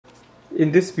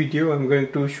In this video I'm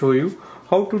going to show you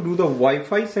how to do the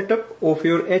Wi-Fi setup of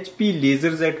your HP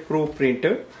LaserJet Pro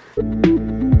printer.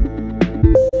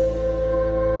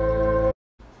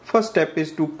 First step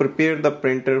is to prepare the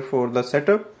printer for the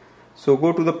setup. So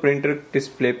go to the printer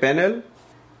display panel,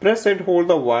 press and hold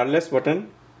the wireless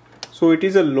button. So it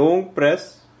is a long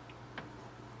press.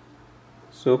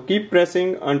 So keep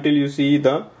pressing until you see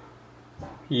the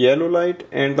yellow light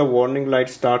and the warning light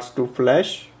starts to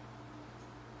flash.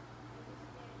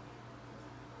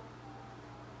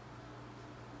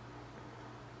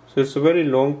 So it's a very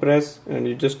long press and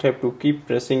you just have to keep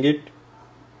pressing it.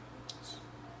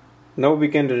 Now we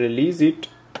can release it.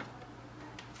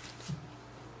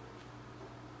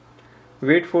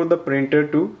 Wait for the printer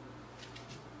to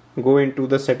go into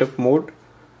the setup mode.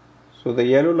 So the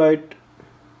yellow light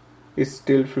is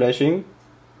still flashing.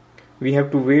 We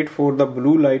have to wait for the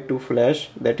blue light to flash,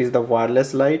 that is the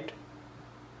wireless light.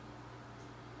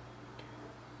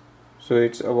 So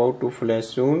it's about to flash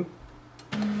soon.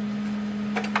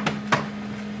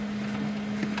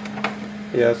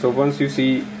 Yeah, so once you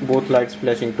see both lights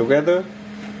flashing together,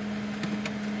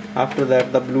 after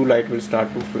that the blue light will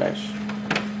start to flash.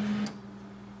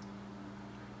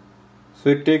 So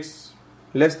it takes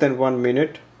less than 1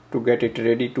 minute to get it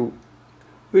ready to.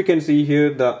 We can see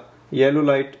here the yellow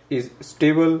light is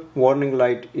stable, warning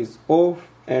light is off,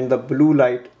 and the blue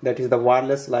light, that is the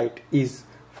wireless light, is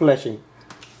flashing.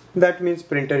 That means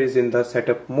printer is in the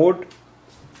setup mode.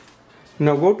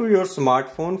 Now go to your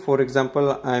smartphone. For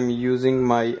example, I am using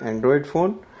my Android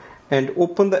phone, and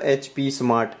open the HP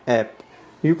Smart app.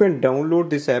 You can download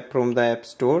this app from the App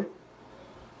Store.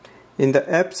 In the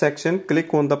app section,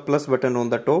 click on the plus button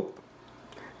on the top.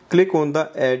 Click on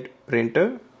the Add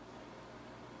Printer.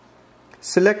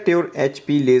 Select your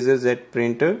HP LaserJet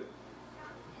printer.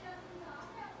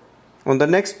 On the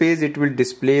next page, it will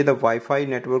display the Wi-Fi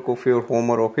network of your home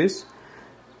or office.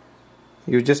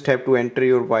 You just have to enter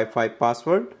your Wi-Fi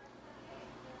password.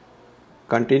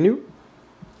 Continue.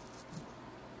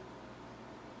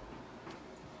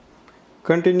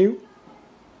 Continue.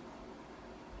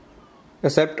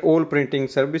 Accept all printing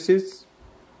services.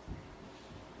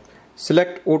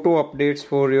 Select auto updates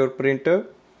for your printer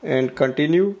and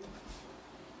continue.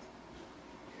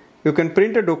 You can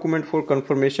print a document for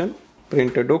confirmation.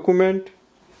 Print a document.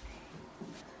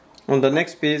 On the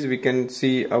next page we can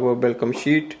see our welcome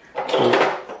sheet. So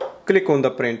click on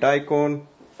the print icon.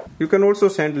 You can also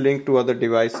send link to other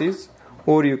devices,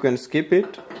 or you can skip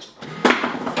it.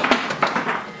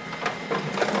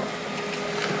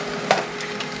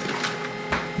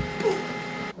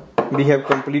 We have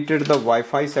completed the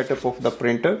Wi-Fi setup of the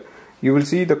printer. You will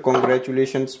see the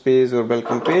congratulations page or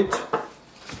welcome page.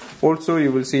 Also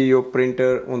you will see your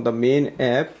printer on the main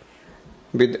app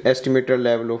with estimated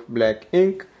level of black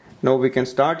ink. Now we can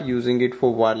start using it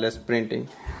for wireless printing.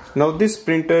 Now this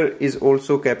printer is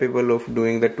also capable of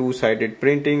doing the two-sided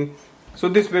printing. So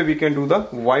this way we can do the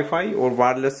Wi-Fi or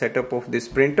wireless setup of this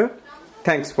printer.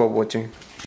 Thanks for watching.